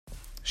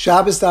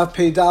Shabbos Daf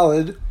Pei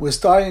Daled. We're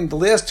starting the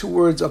last two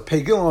words of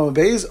Pei Gimel Amud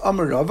Beis,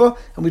 Amar Rava,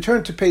 and we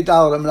turn to Pei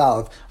Daled Amud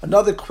Aleph.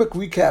 Another quick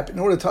recap in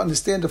order to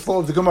understand the flow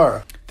of the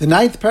Gemara. The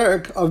ninth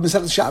parak of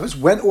Masechet Shabbos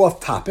went off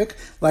topic,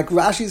 like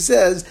Rashi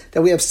says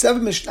that we have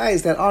 7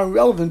 Mishnayos that aren't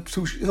relevant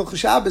to Hilchos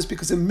Shabbos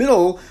because in the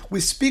middle we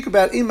speak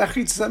about Ein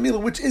Machitzas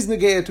Hamila, which is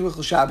negaya to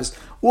Hilchos Shabbos.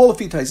 All of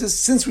Taisus,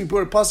 since we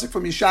brought a pasuk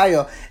from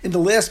Yeshaya in the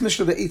last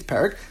Mishnah of the 8th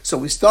parak, so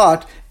we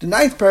start the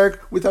 9th parak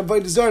with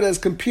Avodah Zarah as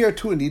compared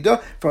to a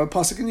Nida from a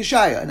pasuk in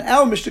Yeshaya. And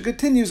our Mishnah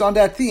continues on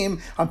that theme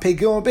on Pei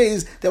Gimel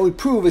Beis that we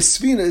prove a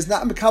Svina is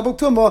not Mekabel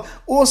Tumah,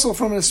 also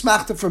from an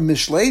Asmachta from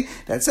Mishlei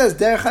that says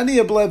Derech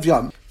Haniyah B'lev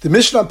Yam. The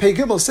Mishnah on Pei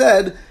Gimel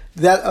said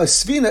that a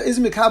Svina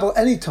isn't Mekabel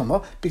any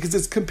Tumah because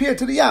it's compared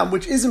to the Yam,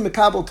 which isn't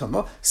Mekabel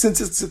Tumah,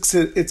 since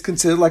it's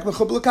considered like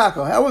Mechubel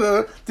L'Kako.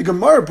 However, the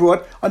Gemara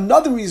brought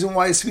another reason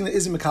why a Svina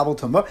isn't Mekabel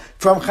Tumah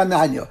from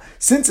Chananya.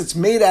 Since it's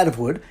made out of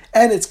wood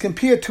and it's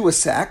compared to a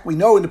sack, we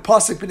know in the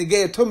Pasuk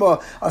B'negei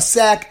Tumah, a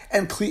sack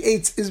and Kli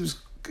Eitz is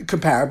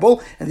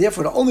comparable, and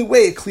therefore the only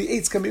way a Kli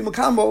Eitz can be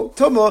Mekabel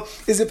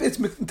Tumah is if it's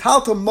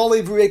Talta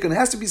Mole V'Reikon. It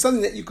has to be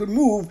something that you could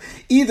move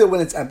either when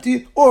it's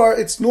empty or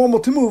it's normal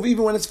to move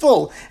even when it's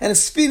full. And a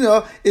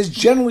Sfina is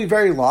generally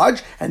very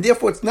large, and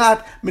therefore it's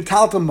not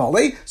Metalta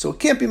Mole, so it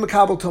can't be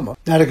Mekabel Tumah.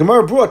 Now the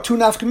Gemara brought two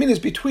nafkaminas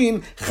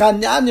between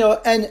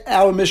Chananya and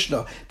our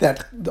Mishnah.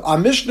 That our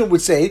Mishnah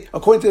would say,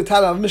 according to the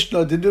Tana of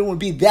Mishnah, that there would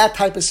be that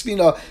type of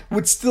Sfina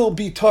would still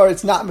be Tar,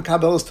 it's not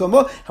Mekabel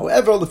Tumah.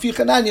 However, Lefi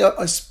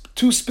Chananya,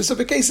 two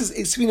specific cases,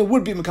 a Sfina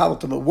would be Mekabel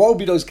Tumah. What would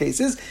be those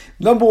cases?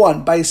 Number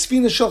one, by a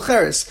Sfina Shel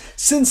Cheres.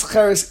 Since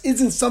Cheres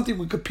isn't something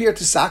we compare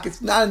to Sak,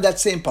 it's not in that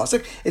same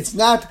pasuk. It's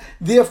not,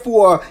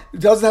 therefore,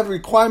 it doesn't have a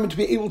requirement to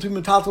be able to be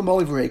Metaltal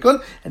Moli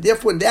V'Reikon, and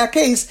therefore in that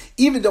case,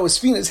 even though a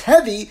Sfina is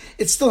heavy,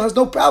 it still has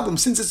no problem.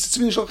 Since it's a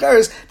Sfina Shel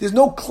Cheres, there's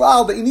no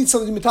cloud that you need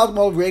something to Metaltal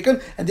Moli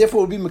V'Reikon, and therefore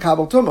it would be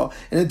Mekabel Tumah.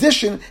 In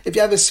addition, if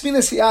you have a Sfina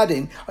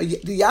Siyadin,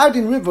 the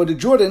Yarden River, the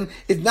Jordan,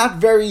 is not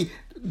very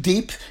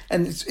deep,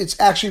 and it's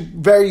actually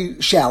very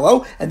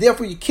shallow, and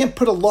therefore you can't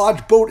put a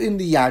large boat in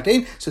the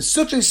Yarden. So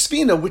such a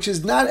Sfina, which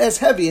is not as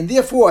heavy, and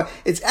therefore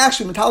it's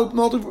actually Metaltal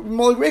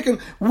Moli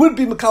V'Reikon, would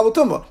be Mekabel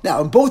Tumah.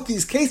 Now, in both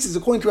these cases,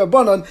 according to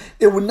Rabbanan,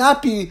 it would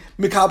not be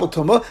Mekabel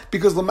Tumah,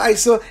 because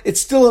L'maisa,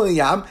 it's still in the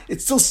Yam,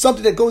 it's still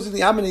something that goes in the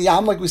Yam, and the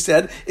Yam, like we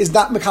said, is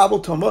not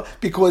Mekabel Tumah,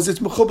 because it's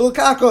Mechubel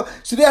L'Kaka.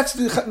 So that's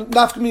the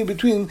nafkamina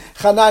between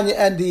Chananya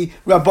and the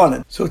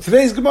Rabbanan. So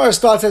today's Gemara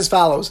starts as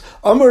follows.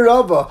 Amar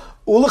Rava,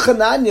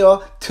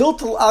 Ulachananya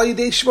tiltal al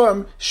yidei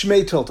shvarm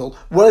shmei tiltal.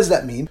 What does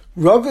that mean?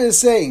 Rava is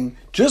saying,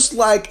 just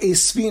like a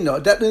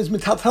Sfina, that means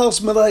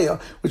metaltelos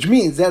meleya, which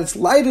means that it's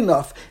light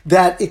enough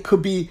that it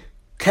could be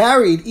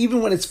carried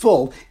even when it's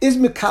full, is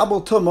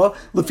Mekabel Tumah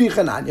Lefi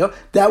Chananya.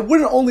 That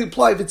wouldn't only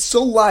apply if it's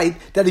so light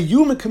that a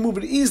human can move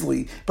it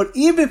easily, but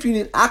even if you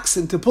need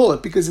oxen to pull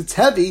it because it's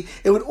heavy,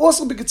 it would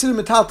also be considered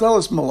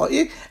Metaltelos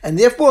Malai, and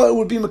therefore it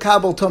would be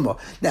Mekabel Tumah.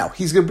 Now,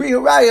 he's going to bring a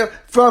raya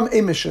from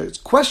a Mishnah. It's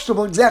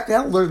questionable exactly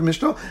how to learn the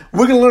Mishnah.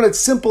 We're going to learn it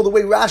simple the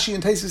way Rashi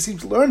and Taisus seem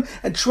to learn,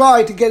 and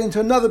try to get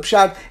into another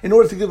pshat in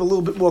order to give a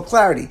little bit more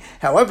clarity.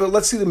 However,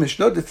 let's see the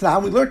Mishnah. The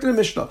Tanam we learned in the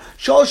Mishnah.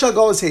 Shalosh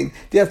Shal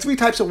there are 3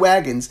 types of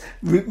wagons.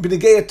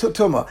 B'negei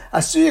Tumah.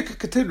 Asuya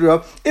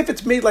Katidra, if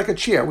it's made like a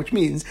chair, which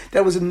means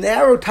that was a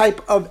narrow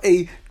type of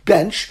a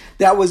bench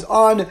that was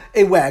on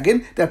a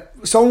wagon that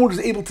someone was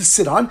able to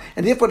sit on,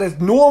 and therefore that's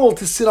normal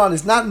to sit on.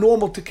 It's not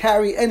normal to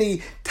carry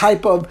any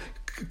type of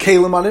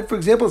kalim on it. For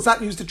example, it's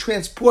not used to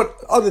transport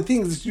other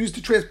things, it's used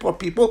to transport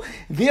people.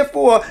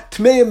 Therefore,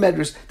 Tmei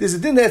Medras, there's a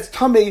din that's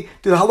Tamei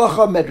to the halacha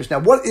of Medras. Now,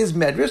 what is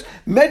Medras?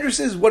 Medras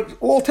is what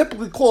all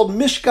typically called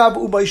Mishkav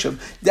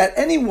Ubaishav, that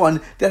anyone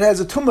that has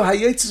a Tumah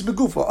Hayetzis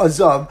Megufa,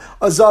 Azav,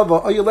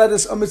 Azava,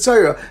 Ayaletis,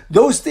 Amitzayra,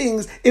 those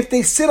things, if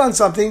they sit on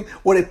something,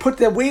 or they put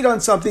their weight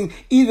on something,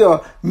 either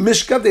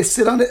Mishkav, they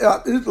sit on it,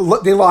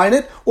 they lie on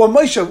it, or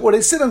Maishav, or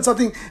they sit on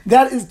something,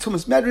 that is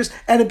Tumas Medras,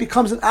 and it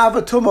becomes an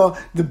Ava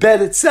Tumah, the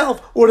bed itself,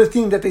 or the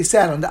thing that they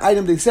sat on, the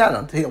item they sat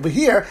on. Over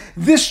here,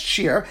 this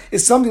chair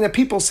is something that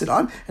people sit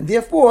on, and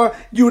therefore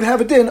you would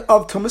have a din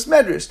of Tumas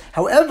Medras.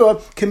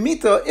 However,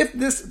 Kamita, if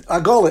this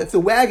agola, if the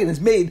wagon is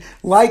made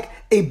like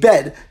a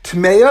bed,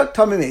 Tmeya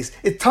Tamimes,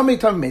 it's Tamei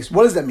Tamimes.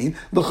 What does that mean?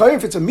 L'chayr,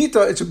 if it's a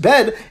mita, it's a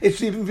bed,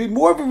 it's even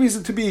more of a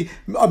reason to be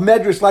a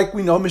medras like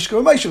we know Mishka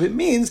Maishav. It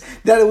means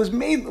that it was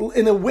made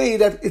in a way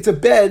that it's a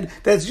bed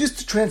that's used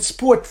to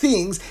transport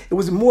things. It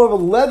was more of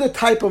a leather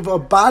type of a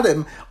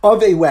bottom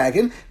of a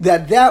wagon,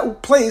 that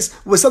place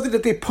was something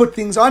that they put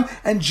things on,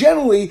 and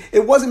generally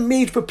it wasn't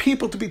made for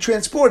people to be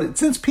transported.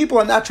 Since people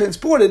are not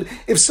transported,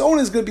 if someone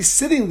is going to be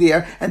sitting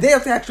there and they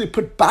have to actually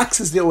put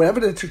boxes there or whatever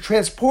that they're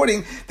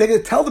transporting, they're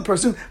going to tell the person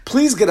person,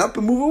 please get up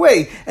and move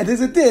away. And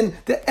there's a din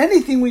that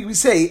anything we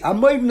say,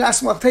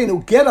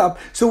 get up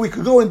so we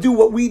could go and do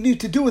what we need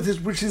to do with this,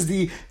 which is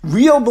the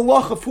real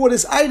malacha for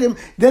this item,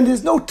 then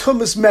there's no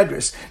tumas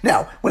medris.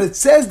 Now, when it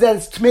says that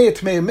it's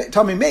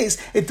tamei mace,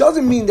 it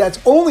doesn't mean that's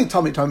only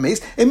tamei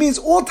mace. It means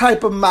all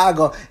type of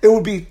maga, it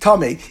will be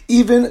tamei.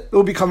 Even it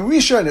will become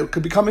rishon, it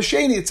could become a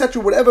sheni,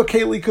 etc., whatever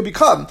keli could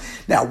become.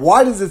 Now,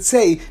 why does it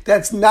say that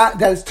it's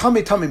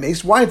tamei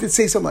mace? Why didn't it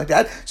say something like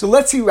that? So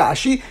let's see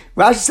Rashi.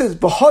 Rashi says,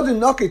 "B'hodin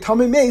nake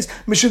tamei mace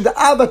mishum the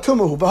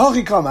avatumahu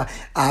v'hachi kama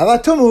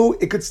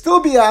avatumahu." It could still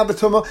be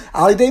avatumahu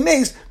alidei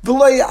mace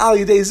v'loy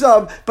alidei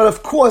zav, but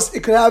of course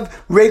it could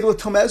have regular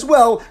tumah as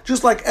well,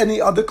 just like any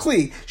other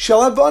kli.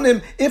 Shel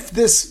avonim. If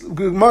this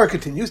Gemara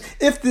continues,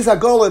 if this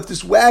agola, if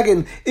this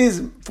wagon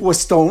is for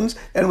stones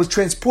and was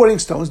transporting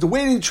stones, the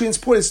way they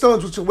transported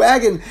stones was a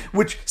wagon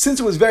which, since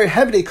it was very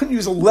heavy, they couldn't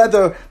use a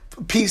leather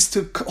piece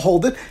to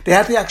hold it. They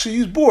had to actually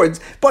use boards,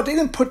 but they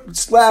didn't put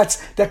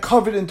slats that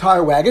covered the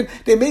entire wagon.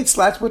 They made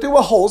slats, but there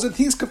were holes and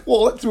thieves could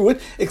fall through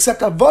it,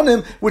 except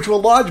avonim, which were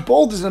large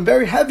boulders and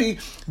very heavy.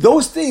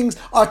 Those things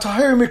are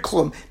tahir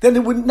miklum. Then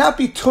it would not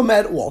be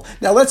tumah at all.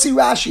 Now let's see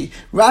Rashi.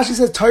 Rashi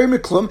says tahir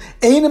miklum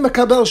ein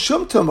makabel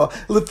shum tumah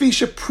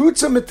lefisha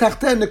prutza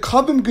metachten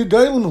nekabim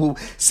gedolim hu.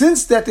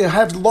 Since that they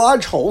have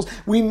large holes,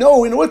 we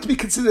know in order to be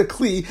considered a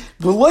kli,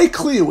 v'loy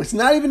kli, it's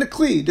not even a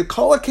kli. The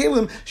kol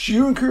kalim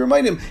shiurim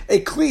kirimayim. A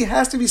kli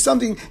has to be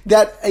something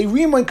that a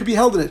riman could be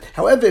held in it.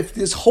 However, if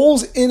there's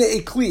holes in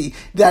a kli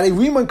that a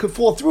riman could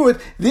fall through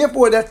it,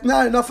 therefore that's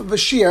not enough of a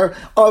share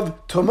of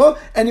tumah,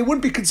 and it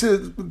wouldn't be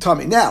considered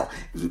tummy. Now,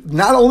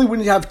 not only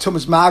wouldn't you have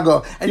tumas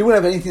maga, and you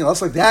wouldn't have anything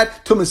else like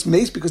that, tumas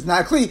mace, because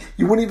not a kli,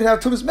 you wouldn't even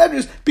have tumas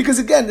medras, because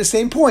again, the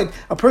same point,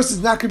 a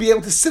person's not going to be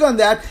able to sit on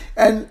that,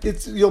 and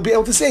you'll be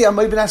able to say, I'm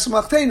even asking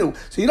machtenu.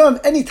 So you don't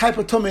have any type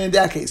of tumah in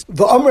that case.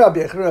 The Amr Rabbi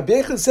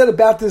Yechon said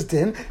about this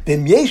din, the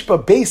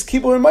Mieshba base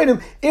kibur remind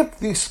him, if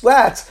the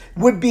slats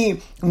would be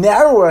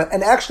narrower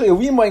and actually a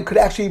remoin could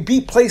actually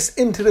be placed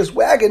into this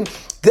wagon,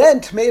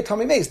 then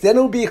tamei mace. Then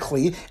it'll be a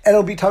kli and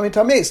it'll be tamei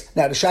mace.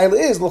 Now the shaila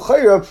is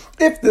l'chayra,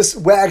 if this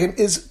wagon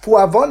is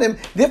for avonim,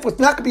 therefore it's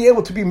not going to be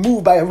able to be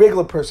moved by a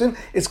regular person.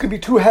 It's going to be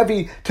too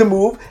heavy to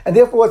move, and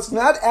therefore it's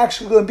not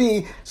actually going to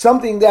be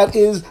something that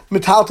is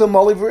metalta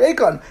moli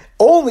v'rekon,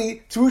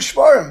 only through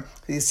shvarim.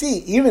 You see,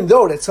 even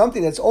though that's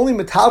something that's only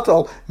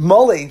metaltal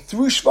mole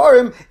through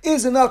shvarim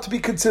is enough to be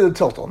considered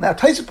tiltal. Now,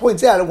 Taisa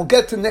points out, and we'll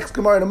get to the next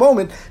Gemara in a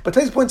moment, but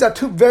Taisa points out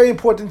two very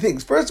important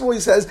things. First of all, he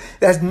says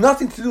that has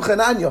nothing to do with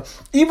chananya.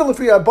 Even if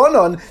we are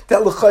banon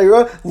that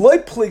l'chayra loy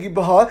pligi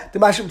b'ha the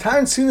mashim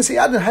taran sfinas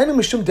yadin hainu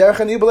mishum derech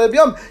anibalev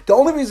yam. The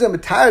only reason I'm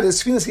tired of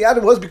sfinas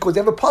yadin was because they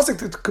have a pasuk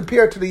to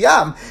compare it to the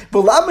yam.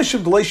 But la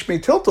mishum d'loy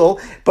shmei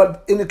tiltal.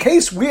 But in the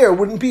case where it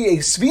wouldn't be a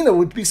svina,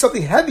 would be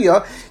something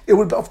heavier, it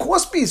would of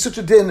course be such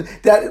a din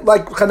that,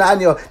 like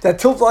Chananya, that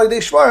tiltal alidei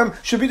shvarim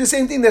should be the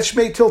same thing that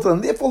shmei tiltal,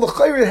 and therefore the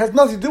chayre has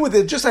nothing to do with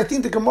it. Just I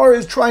think the Gemara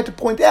is trying to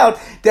point out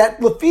that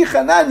lefi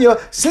Chananya,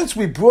 since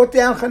we brought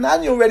down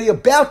Chananya already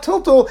about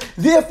tiltal,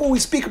 therefore we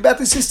speak about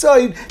this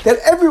aside that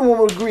everyone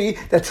will agree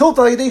that tiltal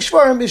alidei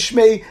shvarim is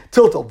shmei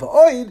tiltal.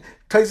 V'oid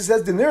Taisa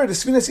says the nearer the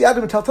Sfinas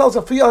Yadin tells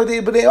a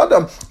B'nei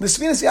Adam. The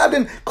Sfinas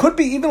Yadin could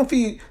be, even if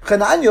the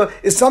Chananya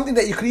is something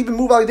that you could even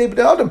move B'nei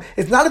Adam.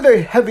 It's not a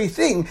very heavy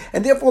thing,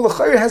 and therefore the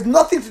Chayr has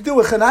nothing to do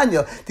with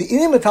Chananya. The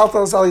Inim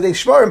Taltals Alidei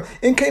Shvarim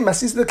in Kei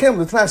Masis the Kem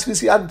the Tanah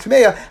Sfinas Yadin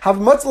Tmeya have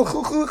Matzal.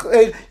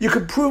 You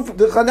could prove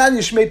the Chananya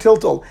Shmei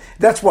Tiltol.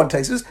 That's one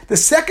Taisa. The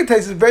second Taisa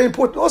is very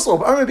important also.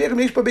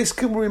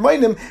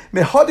 Remind him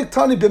Mehadik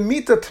Tani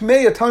B'mita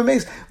Tmeya Tami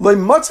Meis Loy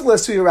Matzal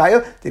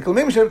Esuyaraya. The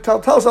Kalmim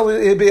tells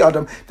Alidei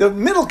Adam.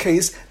 The middle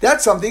case,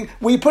 that's something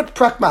we put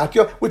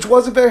prakmatya, which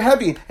wasn't very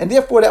heavy, and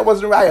therefore that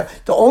wasn't a raya.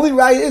 The only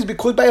raya is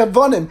because by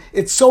avonim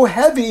it's so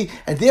heavy,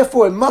 and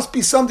therefore it must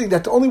be something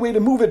that the only way to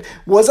move it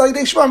was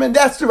alidei shvarim, and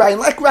that's the raya. And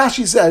like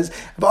Rashi says,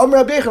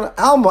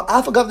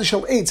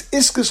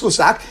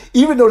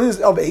 even though it is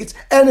of 8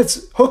 and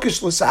it's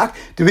hookish l'sak,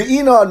 to be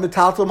ina on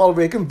metaltal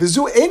malrekim,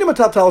 vizu ena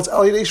metaltal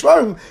alidei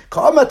shvarim,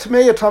 kama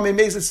tmei tami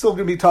meis, it's still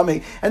going to be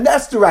tummy, and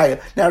that's the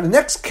raya. Now the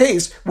next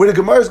case where the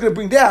Gemara is going to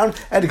bring down,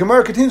 and the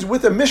Gemara continues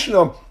with a mission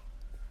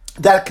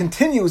that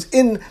continues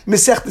in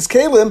Mesechtes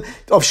Kelim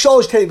of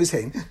Shalosh Tevis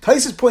Hein.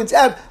 Taisus points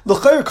out,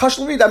 L'chayr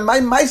Kashal Read, and my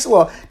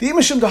Maisla, the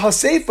Imishim the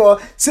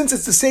Hasefa, since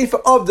it's the Sefer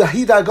of the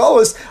Hida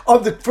Agolis,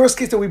 of the first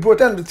case that we brought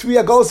down, the 3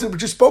 Agolis that we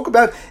just spoke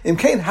about, in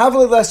Kain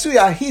Havale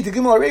Lasuya, Ahi, the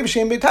Gimel Arav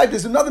Shem Beitai,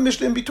 there's another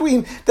Mishnah in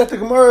between that the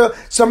Gemara,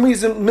 some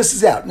reason,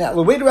 misses out. Now,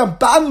 the way around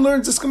Ban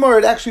learns this Gemara,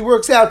 it actually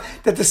works out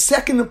that the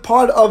second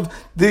part of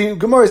the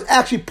Gemara is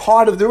actually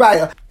part of the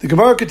Raya. The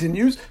Gemara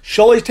continues,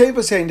 Sholish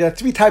Teva, saying there are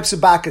three types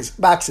of boxes.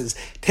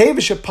 Teva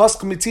shepask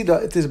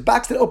mitzida, if there's a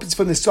box that opens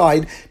from the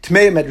side,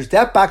 Tmei medrash,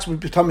 that box would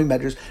be Tmei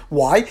medrash.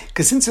 Why?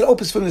 Because since it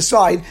opens from the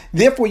side,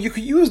 therefore you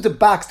could use the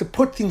box to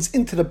put things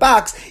into the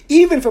box,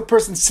 even if a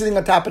person's sitting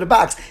on top of the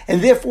box.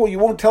 And therefore you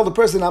won't tell the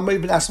person, I'm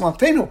even asking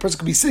a person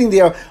could be sitting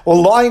there or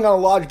lying on a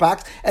large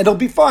box, and it'll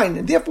be fine.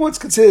 And therefore it's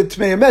considered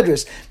Tmei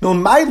medrash. No,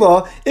 my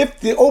law, if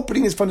the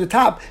opening is from the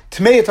top,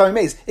 Tmei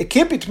meis, it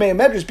can't be Tmei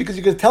medrash because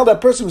you can tell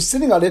that person who's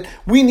sitting on it,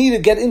 we need to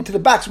get into the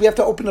box. We have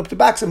to open up the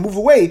box and move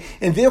away,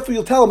 and therefore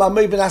you'll tell him, I'm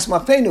even asking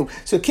Machteinu.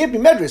 So it can't be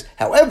medrash.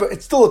 However,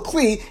 it's still a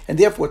kli, and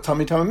therefore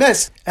tummy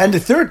mes. And the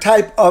third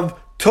type of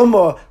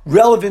Tumah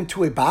relevant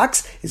to a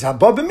box is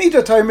Habab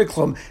B'Mida Tar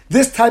Miklum.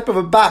 This type of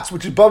a box,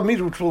 which is Bab B'Mida,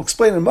 which we'll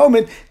explain in a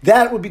moment,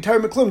 that would be Tar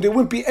Miklum. There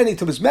wouldn't be any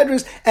Tumas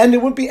Medrash, and there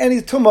wouldn't be any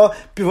Tumah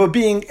for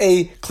being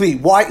a Kli.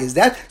 Why is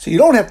that? So you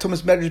don't have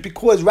Tumas Medrash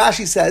because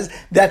Rashi says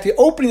that the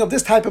opening of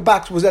this type of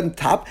box was at the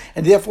top,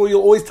 and therefore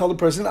you'll always tell the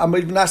person,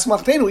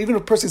 even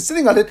if a person is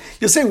sitting on it,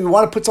 you'll say, we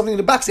want to put something in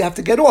the box, you have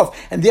to get off,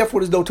 and therefore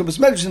there's no Tumas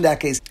Medrash in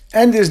that case.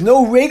 And there's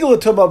no regular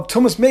Tumah of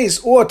Tumas Mace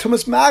or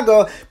Tumas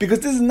Maga,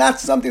 because this is not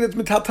something that's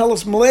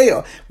Metatelos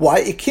Malaya. Why?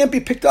 It can't be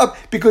picked up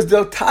because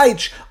the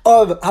taich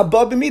of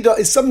Habab B'Mida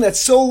is something that's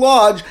so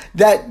large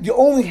that you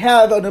only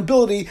have an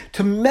ability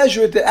to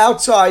measure it the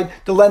outside,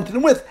 the length and the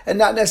width, and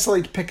not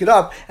necessarily to pick it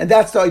up. And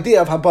that's the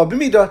idea of Habab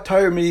B'Mida,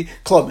 Tar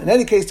Miklum. In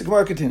any case, the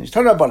Gemara continues.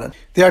 There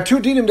are two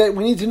dinim that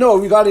we need to know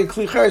regarding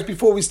Kli Cheres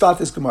before we start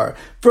this Gemara.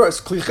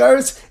 First, Kli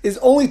Cheres is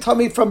only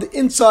tummy from the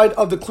inside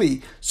of the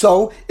Kli.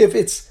 So, if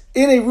it's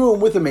in a room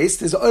with a mace,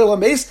 there's an oil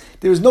mace,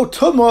 there is no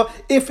tumah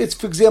if it's,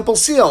 for example,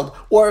 sealed.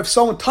 Or if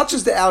someone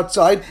touches the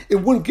outside, it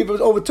wouldn't give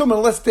it over tumah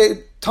unless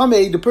the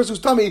person who's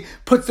tummy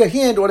puts their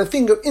hand or the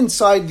finger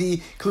inside the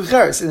Kli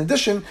Cheres. In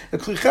addition, the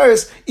Kli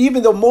Cheres,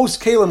 even though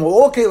most kalim or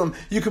all kalim,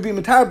 you could be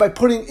matarid by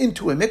putting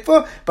into a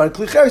mikvah, but a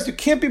Kli Cheres, you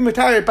can't be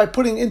matarid by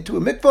putting into a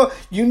mikvah.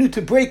 You need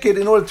to break it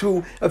in order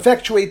to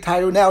effectuate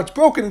tayyur. Now it's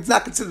broken, it's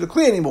not considered a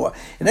Kli anymore.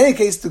 In any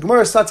case, the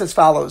Gemara starts as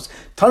follows.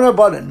 Tanar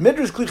Banan,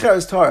 Midrash Kli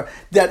Cheres tar,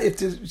 that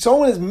if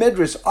someone is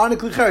Midrash on a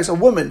Kli Cheres, a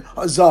woman,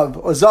 a zav,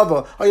 or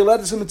zava, or you let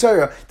us in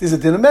Mitzvah, there's a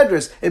din of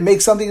Midrash. It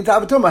makes something into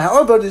Avatuma.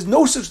 However, there's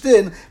no such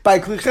din by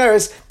Kli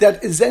Cheres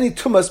that is any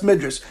tumas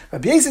midrash.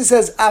 Rabbi Yossi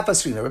says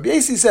afasfina. Rabbi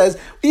Yossi says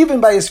even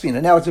by a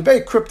sfina. Now it's a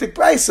very cryptic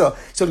brisa.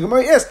 So the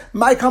Gemara asks,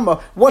 "My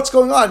kama, what's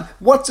going on?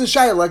 What's the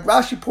shayla?" Like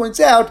Rashi points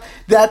out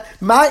that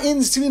ma in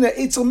sfina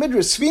etzel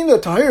midrash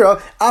sfina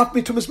tahira af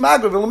mi tumas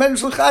maga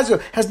v'lemedrash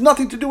l'chazir has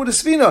nothing to do with a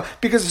sfina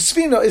because a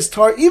sfina is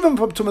tar even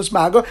from tumas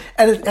maga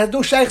and it has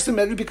no shaykhs to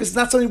midrash because it's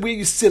not something where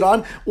you sit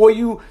on or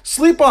you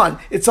sleep on.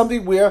 It's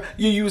something where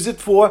you use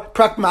it for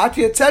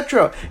prakmati,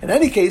 etc. In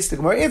any case, the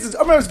Gemara answers,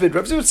 Amar Zvid,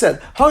 Rav Zvid said,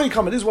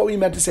 this is what we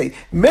meant to say.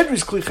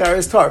 Midrash Kli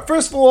Cheres tar.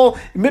 First of all,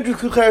 Midrash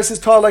Kli Cheres is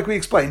tar, like we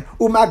explained.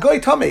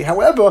 Umagoy tame.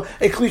 However,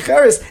 a Kli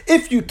Cheres,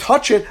 if you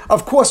touch it,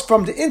 of course,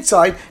 from the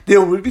inside, there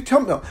will be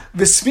tumno.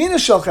 The svina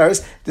shel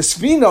Cheres, the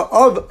svina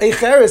of a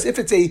Cheres, if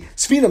it's a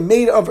svina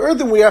made of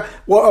earthenware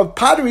or of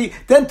pottery,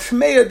 then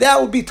tmeya, that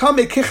will be tame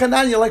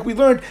kichananya, like we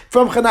learned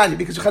from Chananya,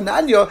 because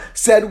Chananya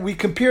said we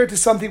compare it to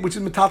something which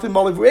is metatim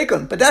malav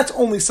reikon, but that's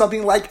only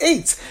something like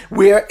eitz,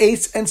 where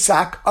eitz and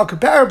sack are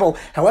comparable.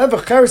 However,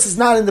 Cheres is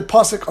not in the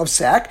pasuk of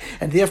sack,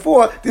 and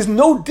therefore there's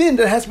no din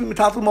that has to be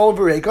metatul mol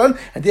v'reikon,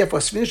 and therefore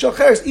svina shel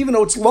Cheres, even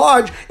though it's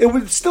large, it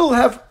would still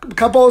have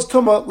kabbalah's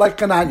tumah like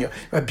Kananya.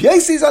 Rabbi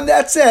Yossi on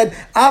that said,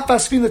 afa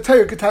svina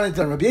tayr katana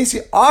dan. Rabbi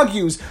Yossi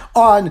argues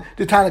on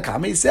the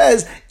Tanakama. He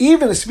says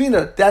even a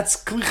svina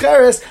that's Kli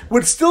Cheres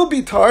would still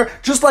be tar,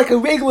 just like a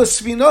regular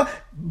svina,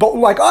 but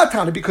like our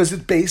Tana, because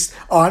it's based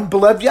on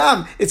Belev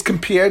Yam. It's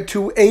compared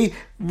to a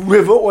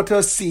river or to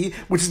a sea,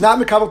 which is not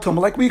Mekabel Tumah,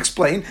 like we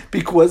explained,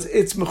 because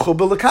it's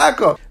Mechubel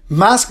L'Kaka.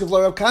 Mask of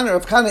Rav Kana.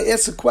 Rav Kana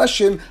asks a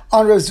question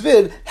on Rav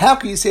Zvid. How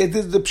can you say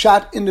this is the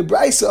pshat in the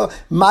Brisa?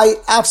 My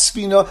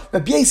afsfina.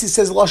 Rabbi Yossi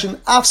says lashon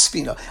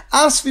afsfina.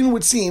 Afsfina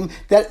would seem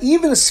that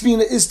even a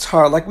sfina is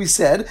tar, like we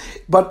said,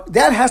 but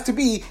that has to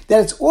be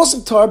that it's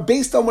also tar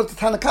based on what the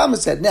Tanakama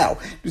said. Now,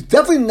 it's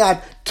definitely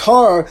not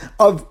tar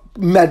of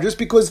medrash,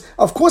 because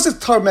of course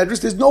it's tar medrash.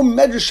 There's no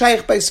medrash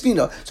shaykh by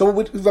sfina. So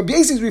what Rabbi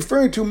Yossi is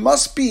referring to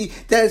must be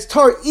that it's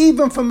tar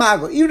even for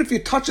maga. Even if you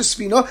touch a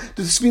sfina,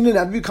 the sfina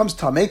never becomes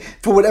tameh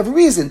for whatever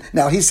reason.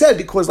 Now he said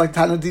because like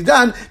Tana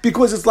Didan,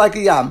 because it's like a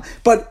yam.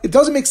 But it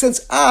doesn't make sense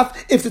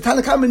if the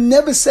Tanakama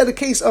never said a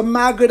case of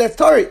maga that's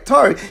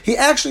tar. He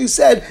actually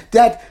said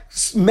that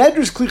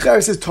medrash Kli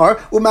Cheres is tar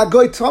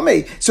umagoy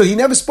tameh. So he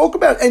never spoke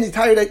about any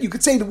tar that you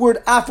could say the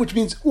word af, which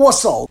means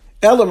also.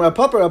 Elam Rav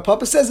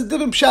Papa says a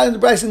different pshat in the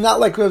Brisa, not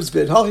like Rav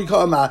Zvid. Hachi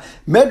Ka'ama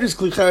Medrash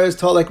Kli Cheres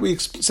tar, like we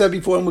said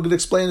before, and we're going to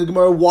explain in the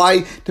Gemara why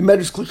the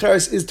Medrash Kli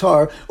Cheres is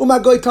tar.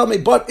 Umagoy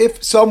Tameh. But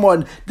if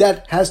someone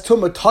that has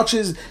tumah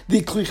touches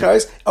the Kli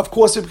Cheres, of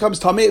course it becomes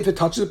tameh if it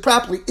touches it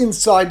properly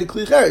inside the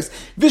Kli Cheres.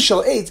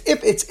 Vishal eitz.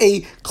 If it's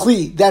a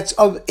Kli that's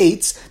of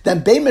eitz,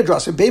 then Bei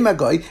Medrash or Bei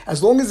Magoy,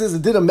 as long as there's a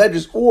din of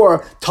Medrash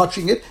or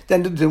touching it,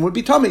 then the din would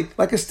be tameh,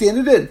 like a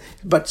standard din.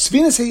 But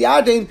Sfinas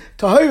Hayadein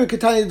Tahir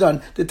Ketani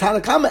done. The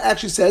Tanakama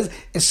actually says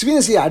a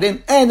Sfinas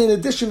Yadin, and in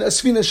addition a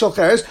Sfinas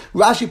Shalcheres.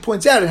 Rashi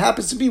points out it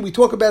happens to be we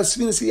talk about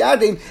Sfinas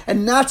Yadin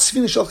and not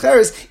Sfinas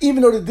Shalcheres,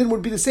 even though the din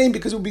would be the same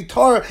because it would be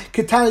tar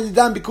ketana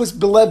didan because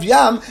belev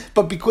yam,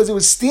 but because it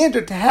was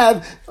standard to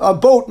have a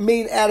boat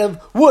made out of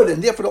wood,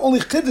 and therefore the only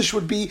chiddush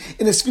would be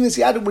in a Sfinas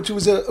Yadin, which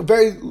was a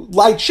very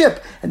light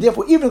ship, and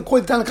therefore even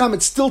according to Tanakam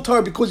it's still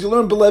tar because you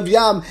learn belev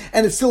yam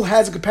and it still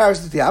has a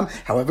comparison to yam.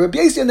 However,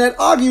 based on that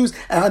argues,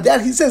 and on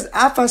that he says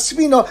afa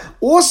svina,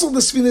 also the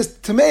Sfinas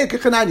tamei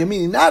kechananya,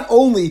 meaning not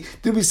only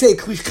did we say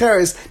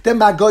klicheres then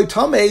magoy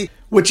tamei,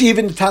 which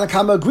even the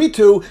Tanakama agreed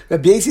to.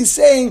 Rabbi Yossi is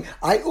saying,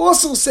 I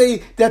also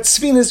say that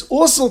Sfina is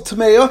also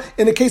Tameya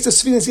in the case of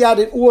Sfinas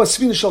Yadin or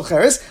Sfina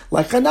Shalcheres,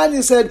 like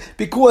Hananya said,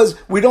 because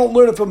we don't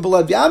learn it from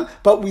Belev Yam,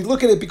 but we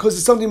look at it because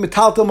it's something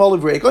Metaltal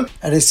Moliv Regon,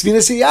 and it's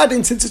Sfinas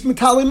Yadin, since it's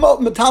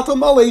Metaltal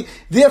Moli,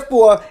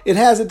 therefore it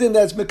has a din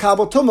that's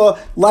Mekabel Tumah,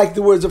 like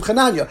the words of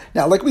Hananya.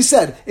 Now, like we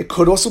said, it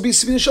could also be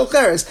Sfina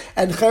Shalcheres,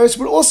 and Cheres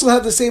would also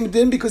have the same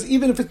din, because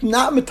even if it's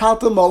not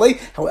Metaltal Moli,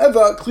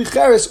 however, Kli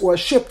Cheres, or a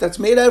ship that's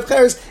made out of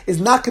Cheres,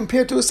 is not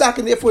compared to a sack,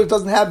 and therefore it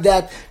doesn't have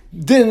that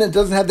din, it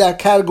doesn't have that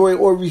category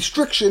or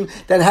restriction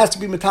that it has to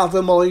be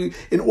metaltal moli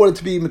in order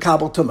to be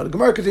mekabel tumah. The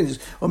Gemara continues,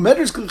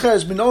 Medrash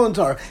klicheres b'nolan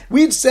tar.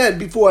 We'd said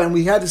before, and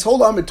we had this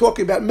whole Amid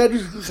talking about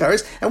Medrash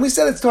klicheres, and we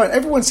said it's tar, and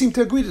everyone seemed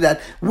to agree to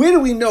that. Where do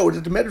we know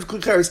that the Medrash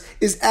klicheres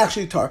is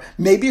actually tar?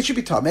 Maybe it should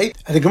be tamei,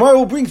 and the Gemara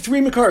will bring three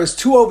makaras,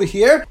 two over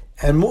here,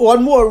 and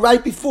one more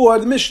right before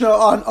the Mishnah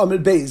on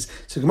Amid Beis.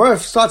 So Gemara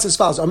starts as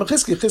follows. Amid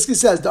Chizki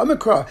says, the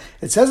Amikra,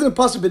 it says in the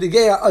Pasuk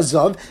B'Digeya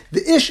Azav,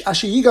 the Ish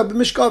Asher Yigav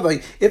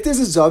B'Mishkavai, if there's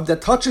a Zav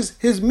that touches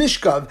his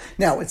Mishkav.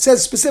 Now, it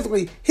says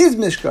specifically his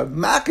Mishkav,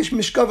 Makish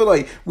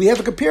Mishkavalai. We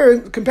have a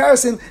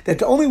comparison that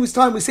the only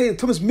time we say the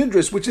Tumas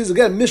Midras, which is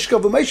again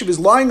Mishkav U'Meishav, is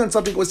lying on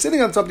something or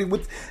sitting on something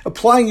with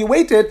applying your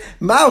weight to it,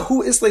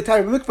 Ma'hu Islay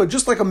Tayr Mikvah,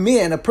 just like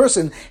a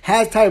person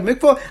has Tayr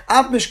Mikvah,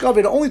 Av Mishkav,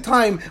 the only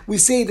time we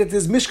say that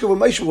there's Mishkav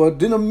U'Meishav,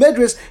 din of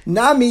medras,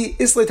 nami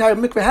islay tayr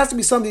mikvah, has to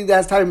be something that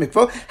has tayr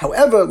mikvah.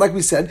 However, like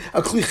we said,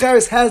 a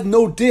klicheres has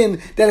no din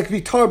that it can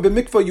be tar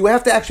b'mikvah. You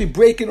have to actually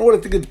break in order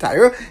to get the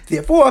tayr.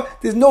 Therefore,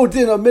 there's no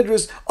din of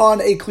midras on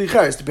a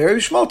klicheres. The Be'er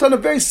Yishmael done a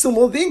very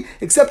similar thing,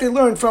 except they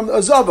learned from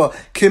a zava.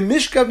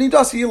 Kimishkav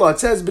nidas yila. It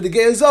says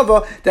b'degei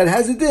zava that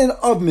has a din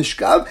of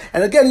mishkav,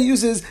 and again he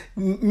uses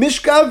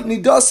mishkav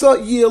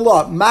nidasa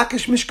yila,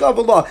 makish mishkav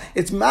Allah.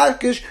 It's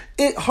makish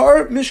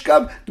her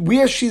mishkav,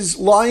 where she's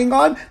lying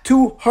on,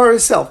 to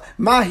herself.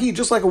 Mahi,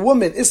 just like a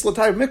woman, isla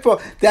tayr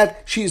mikvah,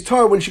 that she is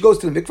tar when she goes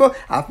to the mikvah.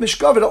 Af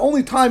mishkav, the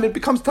only time it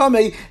becomes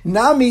tamei,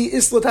 nami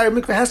isla tayr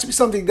mikvah, has to be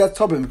something that's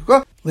tar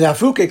mikvah.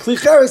 Le'afuke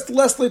klicheres, the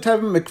less type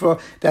of mikvah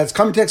that's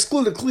coming to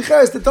exclude the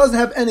klicheres that doesn't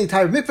have any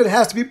type of mikvah, that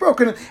has to be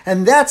broken,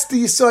 and that's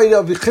the yisoid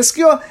of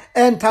Chizkiah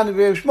and Tanu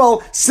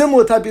Shmuel,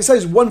 similar type of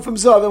yisoids, one from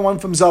Zav and one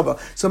from Zava.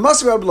 So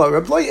Maser Rabbi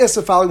Lo asks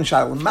the following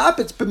shaila: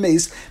 Mapitz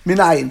b'meis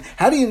minayin.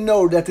 How do you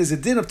know that there's a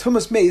din of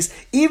tumas meis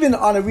even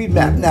on a reed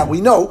mat? Now we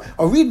know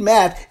a reed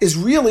mat is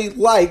really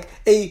like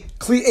a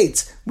kli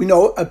eitz. We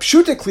know a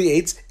pshuta kli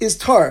eitz is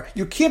tar.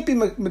 You can't be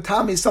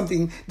matami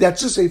something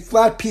that's just a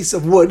flat piece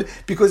of wood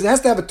because it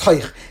has to have a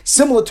toich,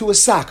 similar to a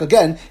sack.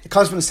 Again, it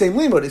comes from the same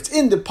limud. It's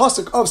in the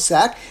pasuk of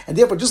sack, and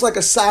therefore just like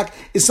a sack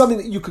is something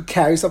that you could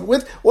carry something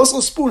with, also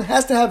a spoon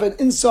has to have an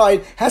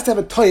inside, has to have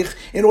a toich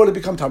in order to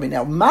become tami.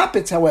 Now,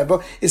 mapitz,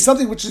 however, is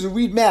something which is a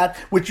reed mat,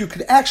 which you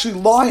could actually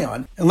lie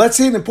on. And let's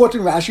say an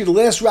important Rashi, the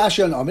last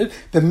Rashi on Amid,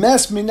 the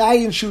mes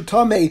minayin shu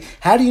tamei.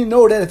 How do you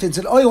know that if it's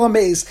an oil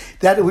maze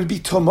that it would be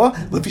tumah?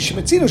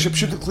 We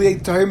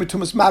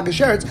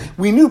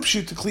knew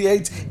pshuta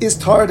klietz is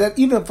tar, that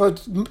even if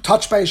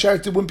touched by a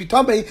sheretz it wouldn't be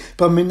tamei.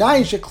 But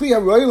minayin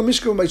shekliya royal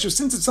mishkav ma'ishav,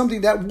 since it's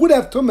something that would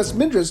have tumas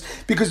midras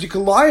because you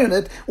could lie on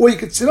it or you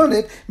could sit on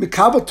it,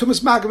 mikabel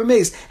tumas maga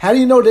b'meis. How do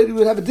you know that it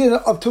would have a din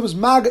of tumas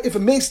maga if a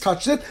mace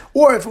touched it,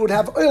 or if it would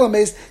have oil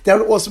mace that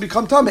would also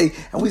become tamei?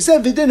 And we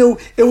said vidinu,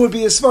 it would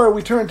be a svara.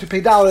 We turn to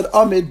Peidalad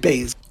Amid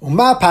Beis.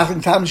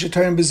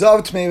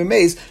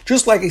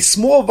 Just like a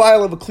small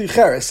vial of a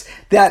klicheres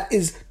that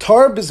is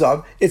tar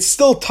bezav, it's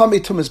still tummy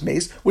tumas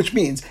mace, which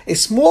means a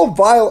small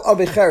vial of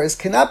a cheres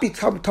cannot be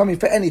tummy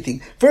for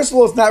anything. First of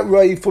all, it's not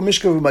roy for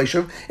mishkav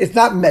u'meishav. It's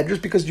not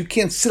medras because you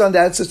can't sit on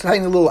that. It's just a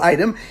tiny little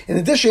item. In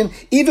addition,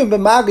 even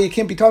b'maga you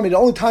can't be tummy. The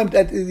only time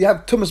that you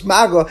have tumas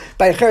maga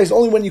by a cheres is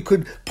only when you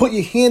could put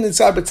your hand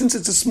inside. But since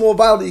it's a small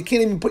vial that you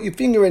can't even put your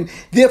finger in,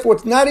 therefore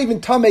it's not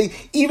even tummy.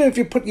 Even if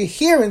you put your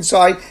hair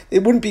inside,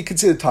 it wouldn't be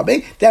considered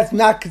tummy. That's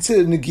not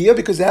considered negia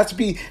because it has to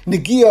be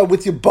negia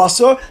with your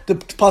basar, the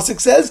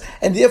pasuk says,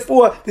 and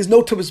therefore there's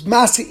no tumas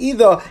masa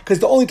either, because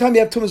the only time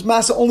you have tumas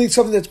masa, only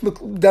something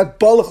that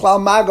balach la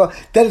maga,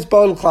 that is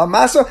balach la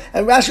masa.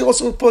 And Rashi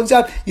also points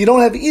out you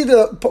don't have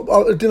either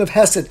a din of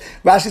hesed.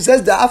 Rashi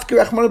says the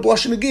afker echman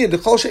blush negia, the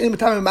kol she'en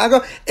mitam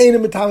maga, ein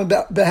mitam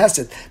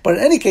behesed. But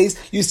in any case,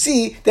 you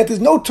see that there's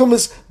no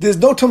tumas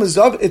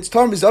zav, it's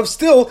tar zav,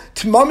 still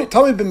tamei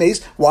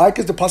b'meis. Why?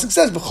 Because the pasuk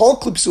says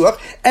v'chol klipsuach,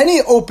 any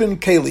open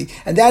case keli,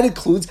 and that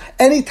includes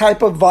any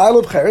type of vial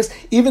of cheres,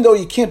 even though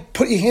you can't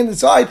put your hand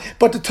inside,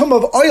 but the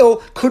tumah of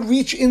oil could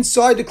reach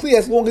inside the kli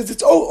as long as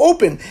it's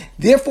open.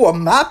 Therefore,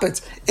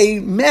 mapets, a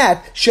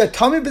mat,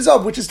 shetami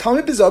bezav, which is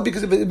tami bezav,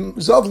 because if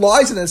zav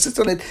lies and then sits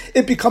on it,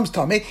 it becomes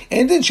tami,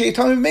 and then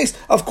shetami mace.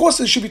 Of course,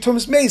 it should be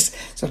tumas mace.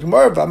 So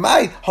Gemara,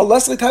 v'amai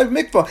halesli type of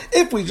mikvah.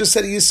 If we just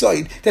said a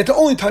yisoid that the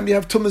only time you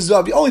have tumas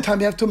zav, the only time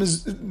you have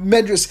tumas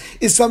medris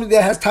is something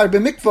that has type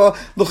of mikvah.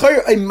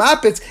 L'chayr, a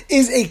mapets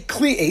is a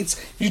kli eitz.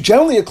 You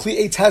generally a kli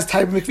eitz has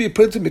type of mikvah. You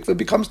put it into mikvah, it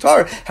becomes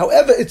tar.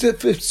 However, it's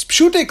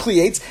pshute kli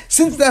eitz,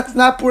 since that's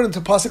not put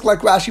into pasuk like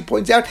Rashi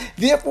points out.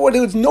 Therefore,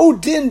 there was no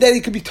din that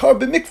it could be tar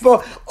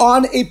b'mikvah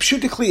on a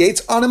pshute kli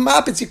eitz, on a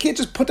mapets. You can't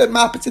just put that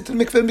mapets into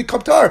the mikvah and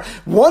become tar.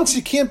 Once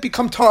you can't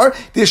become tar,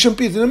 there shouldn't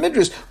be the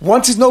midras.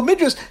 Once there's no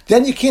midras,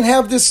 then you can't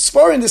have this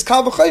svarin, this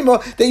kal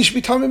v'chayma, that you should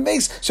be tar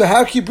mace. So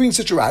how can you bring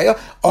such a raya?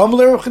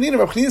 Amalei Rav Chanina.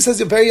 Rav Chanina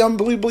says a very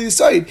unbelievable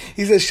aside.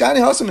 He says shani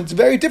hasam. It's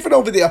very different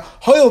over there.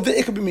 Hoyel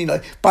v'ikah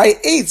b'minai. By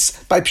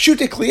eitz, by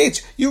pshute kli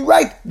eitz. You're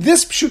right.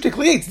 This pshute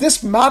kli eitz,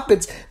 this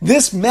mapets,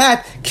 this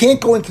mat can't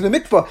go into the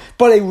mikvah,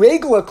 but a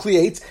regular kli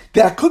eitz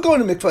that could go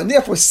into mikvah, and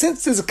therefore,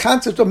 since there's a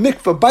concept of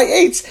mikvah by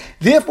eitz,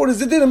 therefore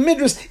there's a din of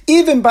midras,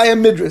 even by a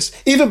midras,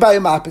 even by a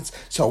mapets.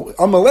 So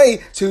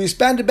Amalei, so he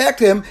responded back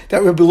to him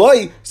that Rabbi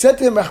Loi said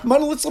to him,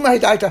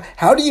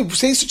 how do you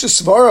say such a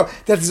svara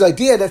that this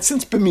idea that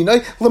since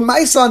b'minai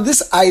l'maisa on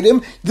this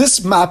item,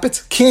 this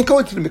mapets can't go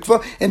into the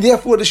mikvah, and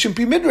therefore there shouldn't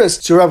be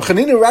midras? So Rabbi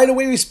Chanina right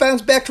away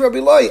responds back to Rabbi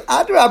Loi,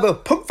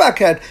 Adrabah,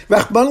 pukvakad,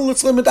 Rachmanu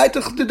litzla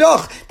medaitach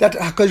dedach, that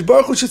Hakadosh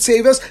Baruch Hu should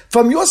save us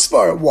from your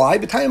svara. Why?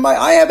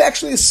 I have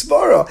actually a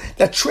svara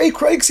that Trey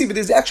Craig see, but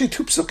there's actually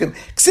two psukim.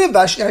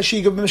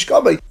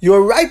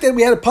 You're right that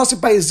we had a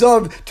pasuk by a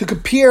zav to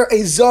compare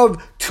a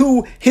zav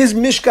to his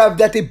mishkav,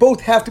 that they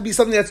both have to be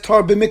something that's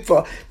tar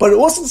b'mikvah. But it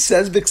also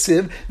says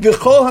v'ksiv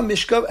v'chol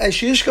hamishkav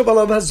ashishkav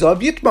alav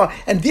hazav yitma,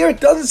 and there it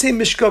doesn't say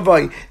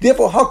mishkavai.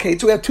 Therefore, okay,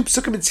 so we have two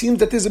psukim. It seems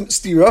that there's a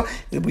stira.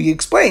 We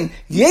explain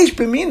yesh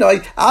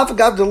b'minai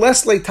avagav the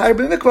less late tar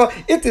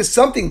b'mikvah. If there's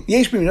something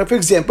yesh b'minai, for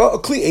example, a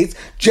kli eitz,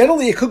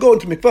 generally it could go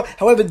into mikvah.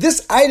 However,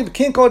 this item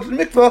can't go into the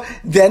mikvah.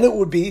 Then it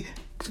would be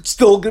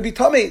still going to be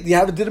tamei. You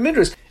have a din of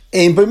midras.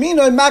 However,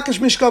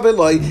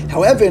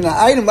 in an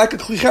item like a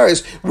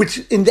klicheres, which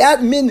in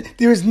that min,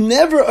 there is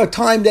never a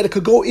time that it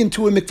could go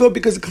into a mikvah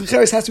because the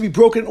klicheres has to be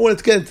broken in order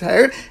to get it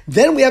tired.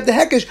 Then we have the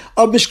hekesh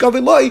of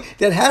mishkaveloi,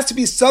 that has to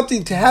be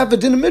something to have a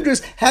din of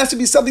midras, has to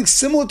be something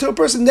similar to a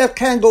person that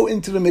can go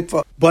into the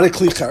mikvah. But a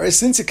klicheres,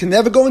 since it can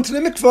never go into the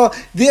mikvah,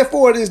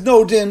 therefore it is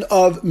no din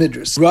of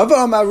midras.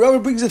 Rava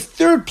brings a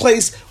third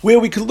place where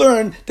we can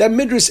learn that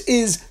midras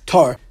is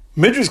tar.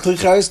 Midras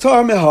klicharis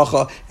tar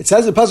mehacha. It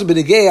says in pasuk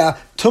b'negeya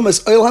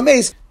tumas oil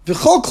hameis.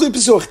 V'chol kli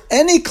pesuch,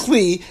 any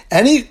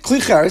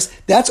klicharis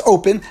that's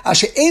open,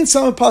 asher ain't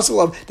some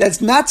pasuk of, that's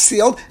not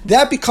sealed,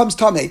 that becomes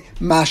tamei.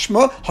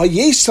 Mashma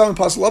hayesh some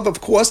pasuk of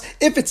course,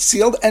 if it's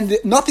sealed and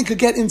nothing could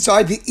get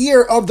inside, the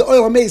ear of the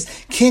oil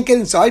hameis can't get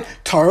inside,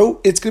 taru,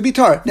 it's going to be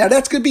tar. Now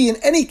that's going to be in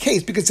any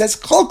case, because that's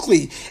chol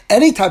kli,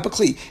 any type of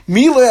kli.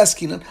 Mila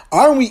askinan,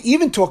 aren't we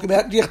even talking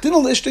about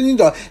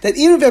that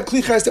even if a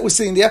klicharis that was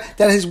sitting there,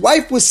 that his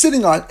wife was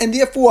sitting on, and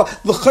therefore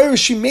l'chayr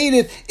she made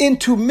it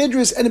into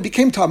midras and it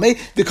became tamei,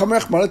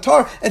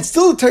 and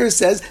still the Torah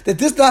says that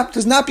this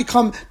does not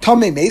become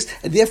tamei mace,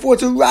 and therefore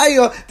it's a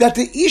raya that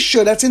the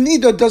isha that's in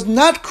nida does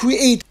not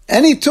create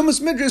any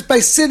tumas midras by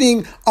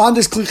sitting on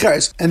this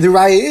klicharis. And the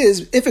raya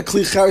is, if a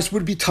klicharis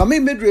would be tamei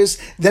midras,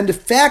 then the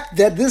fact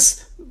that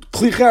this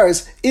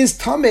klicharis is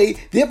tamei,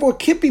 therefore it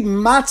can't be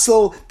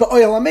matzel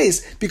ba'oil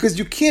hameis, because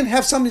you can't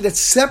have something that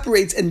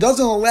separates and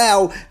doesn't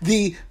allow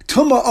the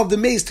tumah of the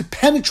mace to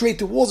penetrate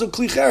the walls of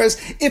klicheres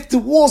if the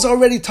walls are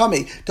already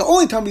tummy. The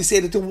only time we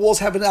say that the walls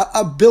have an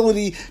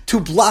ability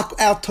to block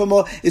out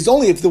tumah is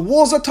only if the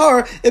walls are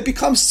tar, it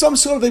becomes some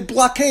sort of a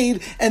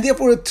blockade, and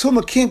therefore the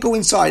tumah can't go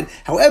inside.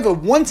 However,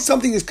 once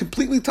something is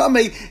completely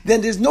tummy, then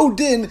there's no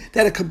din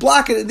that it could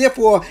block it, and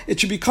therefore it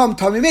should become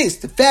tummy mace.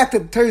 The fact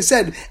that the Torah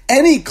said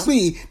any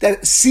kli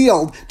that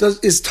sealed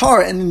is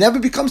tar and never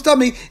becomes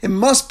tummy, it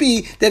must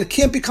be that it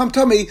can't become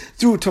tummy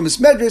through tumas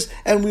medras,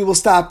 and we will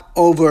stop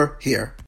over here.